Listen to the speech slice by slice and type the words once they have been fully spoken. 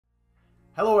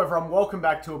Hello everyone, welcome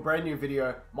back to a brand new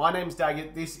video. My name's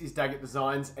Daggett, this is Daggett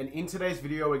Designs, and in today's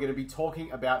video we're going to be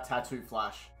talking about tattoo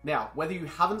flash. Now, whether you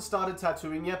haven't started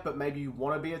tattooing yet, but maybe you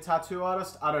want to be a tattoo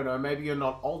artist, I don't know, maybe you're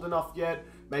not old enough yet,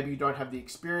 maybe you don't have the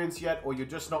experience yet, or you're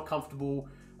just not comfortable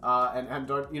and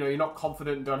don't, you're not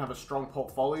confident and don't have a strong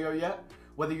portfolio yet.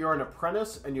 Whether you're an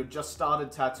apprentice and you've just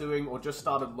started tattooing or just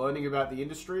started learning about the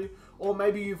industry, or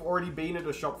maybe you've already been at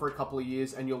a shop for a couple of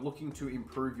years and you're looking to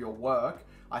improve your work,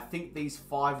 I think these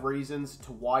 5 reasons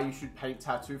to why you should paint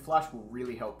tattoo flash will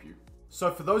really help you.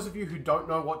 So for those of you who don't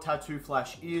know what tattoo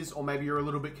flash is, or maybe you're a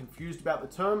little bit confused about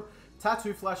the term,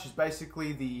 tattoo flash is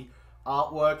basically the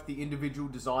artwork, the individual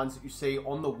designs that you see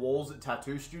on the walls at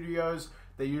tattoo studios.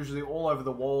 They're usually all over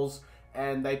the walls,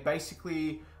 and they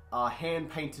basically are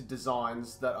hand-painted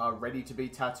designs that are ready to be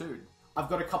tattooed. I've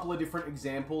got a couple of different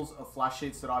examples of flash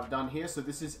sheets that I've done here. So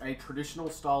this is a traditional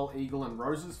style eagle and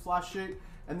roses flash sheet,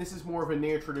 and this is more of a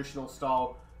near-traditional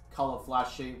style color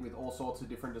flash sheet with all sorts of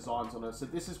different designs on it. So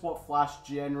this is what flash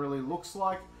generally looks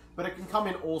like, but it can come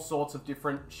in all sorts of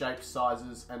different shapes,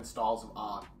 sizes, and styles of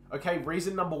art. Okay,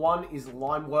 reason number 1 is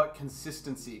line work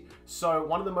consistency. So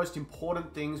one of the most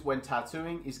important things when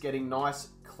tattooing is getting nice,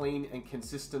 clean, and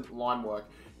consistent line work.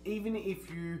 Even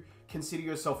if you consider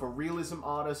yourself a realism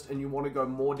artist and you want to go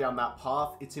more down that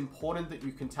path, it's important that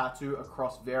you can tattoo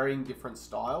across varying different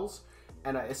styles.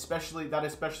 And that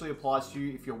especially applies to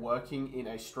you if you're working in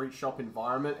a street shop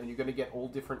environment and you're going to get all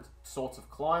different sorts of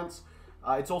clients.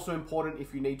 It's also important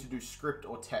if you need to do script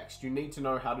or text. You need to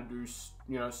know how to do,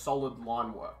 solid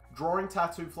line work. Drawing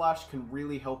tattoo flash can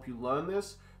really help you learn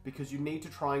this, because you need to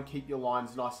try and keep your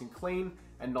lines nice and clean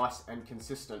and nice and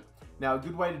consistent. Now, a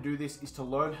good way to do this is to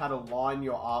learn how to line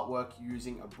your artwork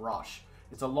using a brush.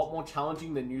 It's a lot more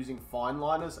challenging than using fine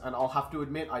liners, and I'll have to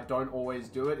admit I don't always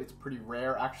do it. It's pretty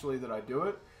rare actually that I do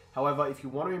it. However, if you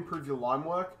want to improve your line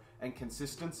work and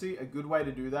consistency, a good way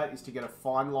to do that is to get a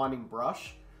fine lining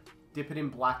brush, dip it in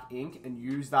black ink, and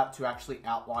use that to actually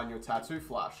outline your tattoo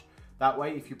flash. That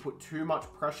way, if you put too much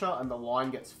pressure and the line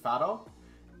gets fatter,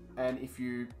 and if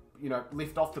you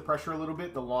lift off the pressure a little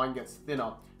bit, the line gets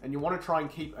thinner. And you want to try and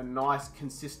keep a nice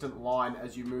consistent line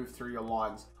as you move through your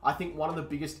lines. I think one of the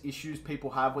biggest issues people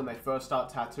have when they first start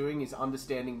tattooing is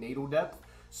understanding needle depth.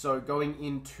 So going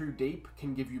in too deep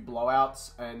can give you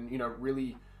blowouts and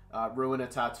really ruin a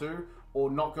tattoo,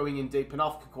 or not going in deep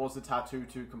enough can cause the tattoo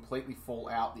to completely fall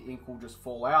out. The ink will just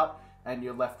fall out and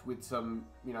you're left with some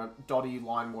dotty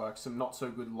line work, some not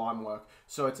so good line work.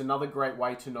 So it's another great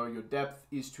way to know your depth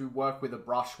is to work with a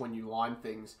brush when you line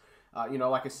things.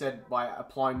 Like I said, by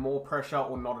applying more pressure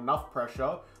or not enough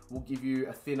pressure will give you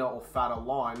a thinner or fatter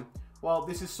line. Well,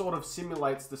 this is sort of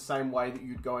simulates the same way that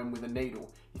you'd go in with a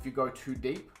needle. If you go too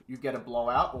deep, you get a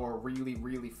blowout or a really,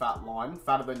 really fat line,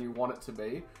 fatter than you want it to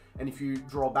be. And if you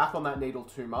draw back on that needle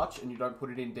too much and you don't put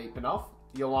it in deep enough,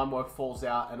 your line work falls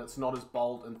out and it's not as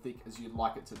bold and thick as you'd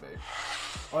like it to be.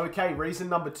 Okay, reason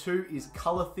number 2 is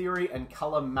color theory and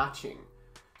color matching.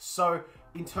 So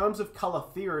in terms of color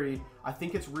theory, I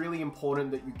think it's really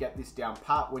important that you get this down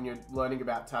pat when you're learning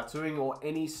about tattooing or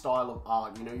any style of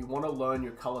art. You want to learn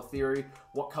your color theory,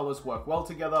 what colors work well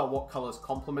together, what colors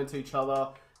complement each other,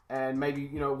 and maybe,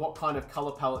 what kind of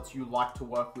color palettes you like to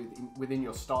work with within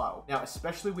your style. Now,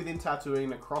 especially within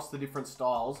tattooing across the different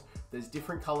styles, there's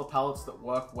different color palettes that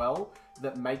work well,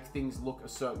 that make things look a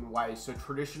certain way. So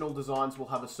traditional designs will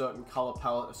have a certain color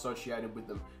palette associated with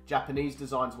them. Japanese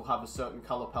designs will have a certain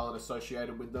color palette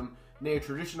associated with them.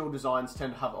 Neo-traditional designs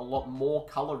tend to have a lot more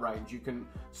color range. You can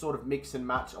sort of mix and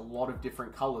match a lot of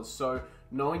different colors. So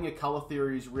knowing your color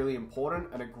theory is really important,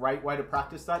 and a great way to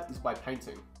practice that is by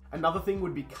painting. Another thing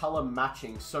would be color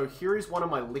matching. So here is one of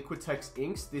my Liquitex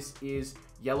inks. This is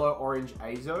Yellow Orange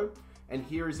Azo. And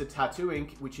here is a tattoo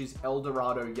ink, which is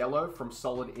Eldorado Yellow from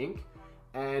Solid Ink.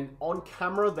 And on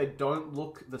camera, they don't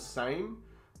look the same,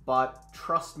 but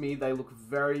trust me, they look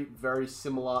very, very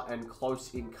similar and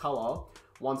close in color.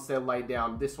 Once they're laid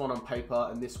down, this one on paper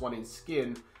and this one in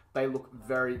skin, they look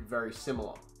very, very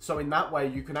similar. So in that way,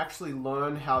 you can actually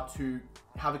learn how to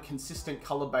have a consistent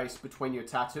color base between your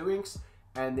tattoo inks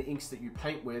and the inks that you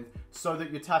paint with, so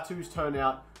that your tattoos turn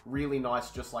out really nice,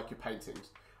 just like your paintings.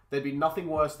 There'd be nothing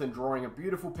worse than drawing a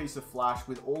beautiful piece of flash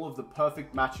with all of the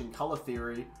perfect matching color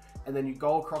theory, and then you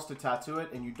go across to tattoo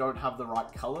it and you don't have the right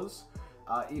colors.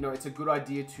 It's a good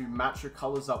idea to match your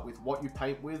colors up with what you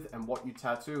paint with and what you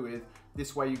tattoo with.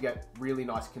 This way you get really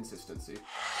nice consistency.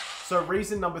 So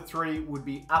reason number 3 would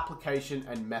be application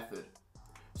and method.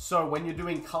 So when you're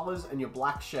doing colors and you're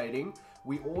black shading,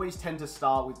 we always tend to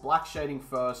start with black shading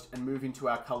first and move into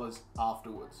our colors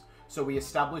afterwards. So we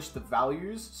establish the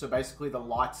values, so basically the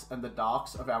lights and the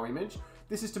darks of our image.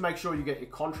 This is to make sure you get your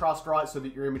contrast right so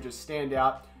that your images stand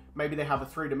out. Maybe they have a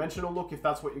three-dimensional look if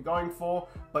that's what you're going for,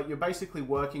 but you're basically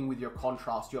working with your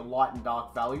contrast, your light and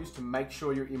dark values to make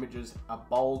sure your images are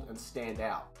bold and stand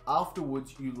out.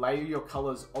 Afterwards, you layer your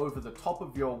colors over the top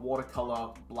of your watercolor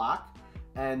black,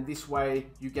 and this way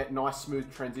you get nice smooth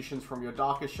transitions from your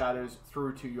darker shadows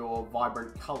through to your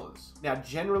vibrant colors. Now,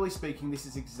 generally speaking, this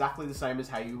is exactly the same as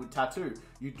how you would tattoo.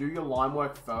 You do your line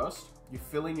work first, you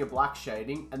fill in your black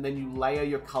shading, and then you layer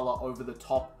your color over the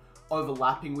top,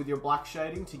 overlapping with your black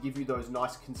shading to give you those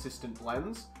nice consistent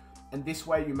blends. And this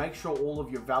way you make sure all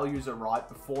of your values are right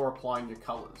before applying your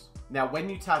colors. Now, when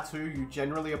you tattoo, you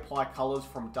generally apply colors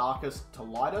from darkest to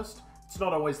lightest. It's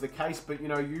not always the case, but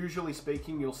usually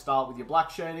speaking, you'll start with your black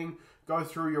shading, go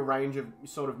through your range of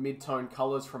sort of mid-tone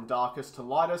colors from darkest to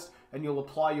lightest, and you'll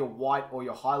apply your white or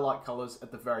your highlight colors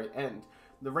at the very end.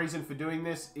 The reason for doing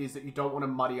this is that you don't want to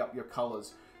muddy up your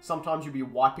colors. Sometimes you'll be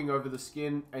wiping over the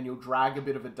skin and you'll drag a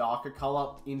bit of a darker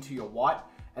color into your white,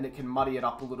 and it can muddy it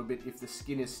up a little bit if the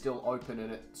skin is still open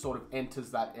and it sort of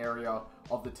enters that area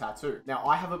of the tattoo. Now,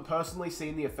 I haven't personally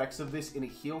seen the effects of this in a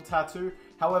heel tattoo.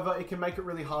 However, it can make it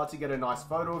really hard to get a nice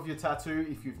photo of your tattoo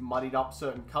if you've muddied up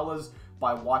certain colors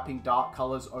by wiping dark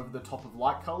colors over the top of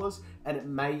light colors, and it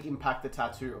may impact the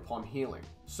tattoo upon healing.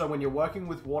 So when you're working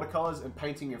with watercolors and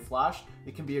painting your flash,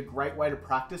 it can be a great way to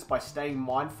practice by staying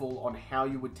mindful on how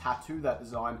you would tattoo that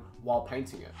design while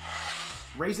painting it.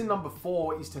 Reason number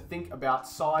 4 is to think about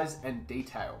size and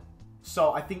detail.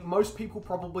 So I think most people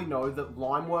probably know that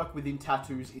line work within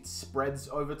tattoos, it spreads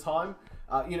over time.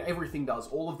 Everything does.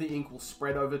 All of the ink will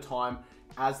spread over time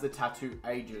as the tattoo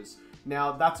ages.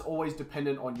 Now, that's always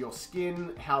dependent on your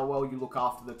skin, how well you look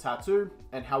after the tattoo,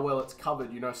 and how well it's covered.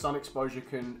 Sun exposure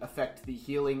can affect the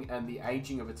healing and the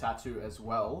aging of a tattoo as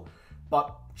well.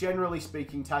 But generally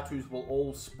speaking, tattoos will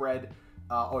all spread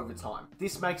over time.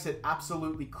 This makes it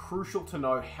absolutely crucial to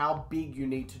know how big you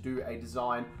need to do a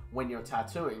design when you're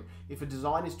tattooing. If a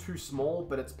design is too small,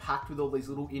 but it's packed with all these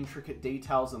little intricate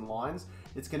details and lines,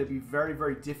 it's going to be very,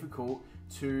 very difficult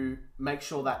to make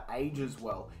sure that ages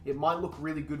well. It might look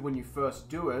really good when you first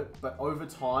do it, but over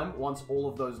time, once all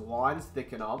of those lines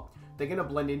thicken up, they're going to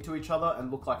blend into each other and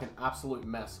look like an absolute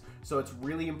mess. So it's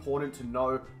really important to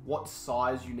know what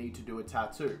size you need to do a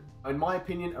tattoo. In my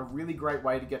opinion, a really great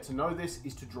way to get to know this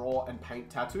is to draw and paint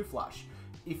tattoo flash.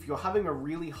 If you're having a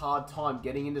really hard time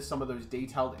getting into some of those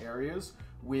detailed areas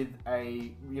with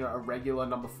a regular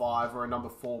number 5 or a number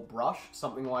 4 brush,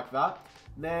 something like that,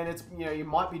 then it's you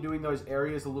might be doing those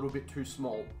areas a little bit too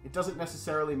small. It doesn't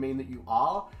necessarily mean that you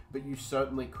are, but you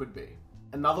certainly could be.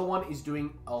 Another one is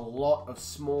doing a lot of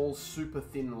small, super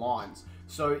thin lines.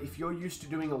 So if you're used to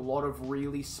doing a lot of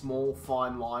really small,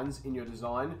 fine lines in your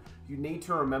design, you need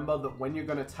to remember that when you're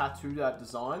going to tattoo that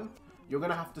design, you're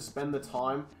going to have to spend the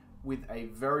time with a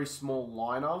very small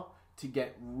liner to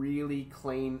get really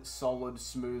clean, solid,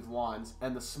 smooth lines.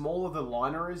 And the smaller the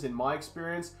liner is, in my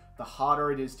experience, the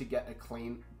harder it is to get a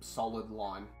clean, solid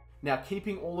line. Now,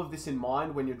 keeping all of this in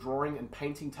mind when you're drawing and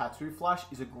painting tattoo flash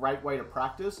is a great way to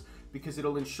practice, because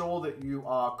it'll ensure that you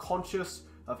are conscious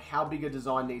of how big a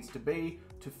design needs to be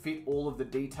to fit all of the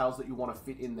details that you want to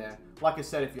fit in there. Like I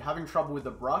said, if you're having trouble with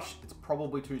a brush, it's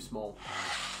probably too small.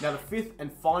 Now, the 5th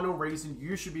and final reason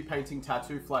you should be painting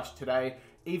tattoo flash today,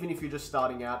 even if you're just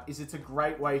starting out, is it's a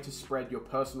great way to spread your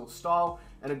personal style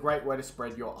and a great way to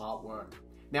spread your artwork.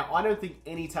 Now, I don't think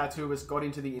any tattooist got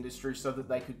into the industry so that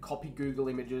they could copy Google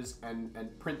images and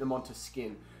print them onto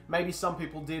skin. Maybe some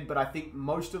people did, but I think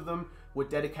most of them were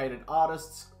dedicated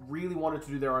artists, really wanted to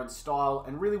do their own style,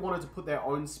 and really wanted to put their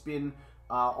own spin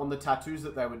on the tattoos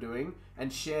that they were doing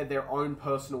and share their own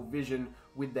personal vision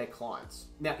with their clients.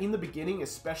 Now, in the beginning,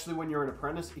 especially when you're an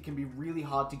apprentice, it can be really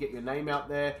hard to get your name out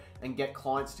there and get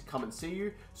clients to come and see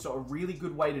you. So a really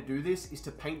good way to do this is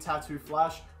to paint tattoo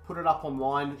flash, put it up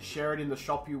online, share it in the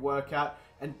shop you work at,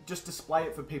 and just display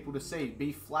it for people to see.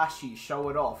 Be flashy, show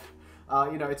it off.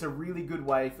 It's a really good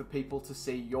way for people to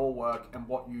see your work and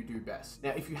what you do best.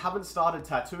 Now, if you haven't started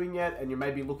tattooing yet and you're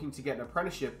maybe looking to get an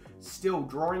apprenticeship, still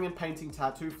drawing and painting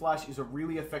tattoo flash is a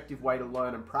really effective way to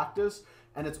learn and practice.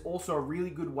 And it's also a really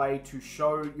good way to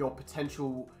show your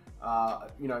potential,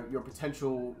 your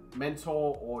potential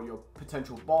mentor or your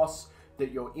potential boss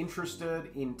that you're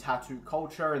interested in tattoo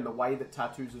culture and the way that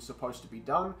tattoos are supposed to be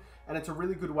done. And it's a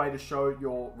really good way to show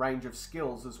your range of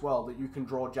skills as well, that you can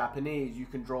draw Japanese, you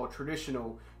can draw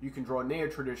traditional, you can draw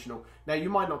neo-traditional. Now, you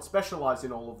might not specialize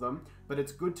in all of them, but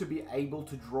it's good to be able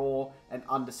to draw and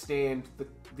understand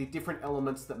the different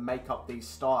elements that make up these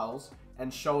styles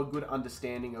and show a good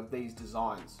understanding of these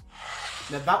designs.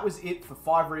 Now that was it for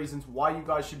 5 reasons why you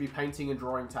guys should be painting and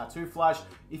drawing Tattoo Flash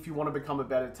if you want to become a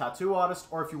better tattoo artist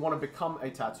or if you want to become a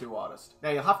tattoo artist.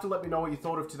 Now you'll have to let me know what you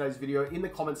thought of today's video in the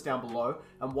comments down below,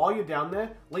 and while you're down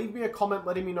there, leave me a comment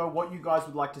letting me know what you guys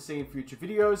would like to see in future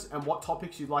videos and what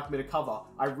topics you'd like me to cover.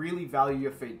 I really value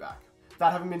your feedback.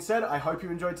 That having been said, I hope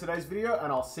you enjoyed today's video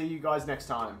and I'll see you guys next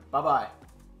time. Bye bye.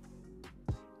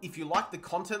 If you like the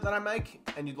content that I make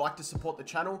and you'd like to support the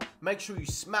channel, make sure you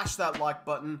smash that like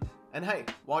button. And hey,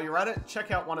 while you're at it,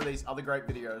 check out one of these other great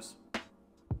videos.